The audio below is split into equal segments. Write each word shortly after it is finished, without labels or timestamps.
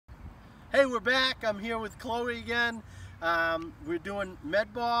Hey, we're back. I'm here with Chloe again. We're doing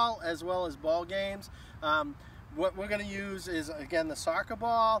med ball as well as ball games. What we're going to use is, again, the soccer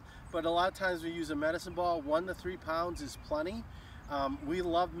ball, but a lot of times we use a medicine ball. 1 to 3 pounds is plenty. We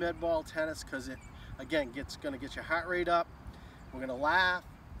love med ball tennis because it, again, going to get your heart rate up. We're going to laugh.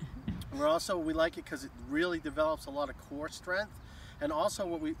 We like it because it really develops a lot of core strength. And also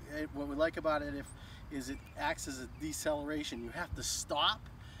what we like about it is it acts as a deceleration. You have to stop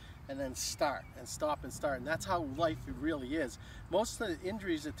and then start and stop and start, and that's how life really is. Most of the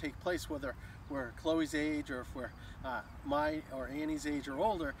injuries that take place, whether we're Chloe's age or if we're my or Annie's age or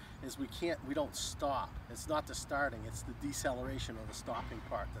older, is we don't stop. It's not the starting, it's the deceleration or the stopping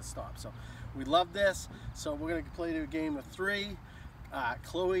part that stops. So we love this. So we're going to play a game of 3.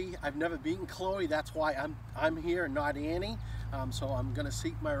 Chloe, I've never beaten Chloe, that's why I'm here, not Annie. So I'm going to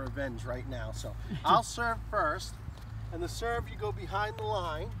seek my revenge right now. So I'll serve first, and the serve, you go behind the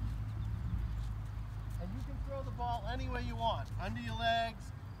line. And you can throw the ball any way you want, under your legs,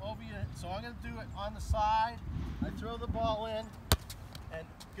 over your, so I'm going to do it on the side. I throw the ball in, and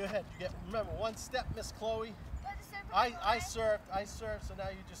go ahead. You get, remember, 1 step, Miss Chloe. I served, so now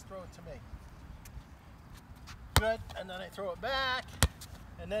you just throw it to me. Good, and then I throw it back,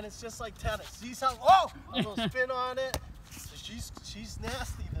 and then it's just like tennis. See how, oh, a little spin on it. So she's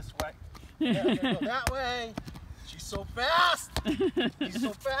nasty this way. And then I'm going to go that way. She's so fast. He's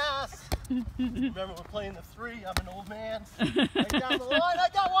so fast. Remember, we're playing the 3. I'm an old man. Right down the line. I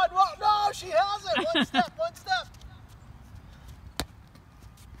got one. Whoa, no, she has it. 1 step, 1 step.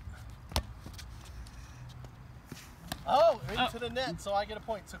 Oh, into the net, so I get a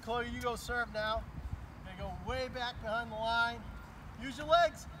point. So, Chloe, you go serve now. You're going to go way back behind the line. Use your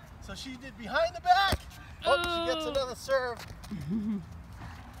legs. So she did behind the back. Oh, she gets another serve.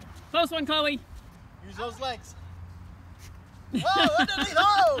 Close one, Chloe. Use those legs. Oh, underneath.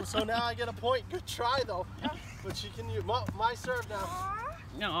 Oh, so now I get a point. Good try, though. But she can use my serve now.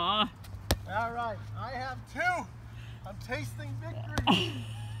 Aww. All right, I have 2. I'm tasting victory.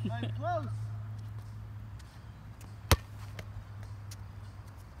 I'm close.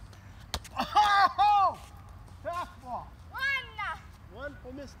 Oh! Fastball. 1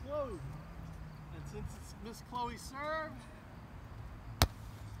 for Miss Chloe. And since it's Miss Chloe's serve,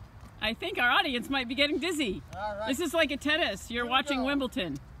 I think our audience might be getting dizzy. all right. This is like a tennis. You're watching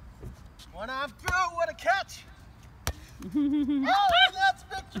Wimbledon. 1 arm throw, what a catch! Oh, that's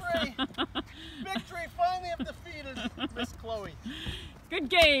victory! Victory, finally I've defeated Miss Chloe. Good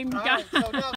game, All guys. right, so now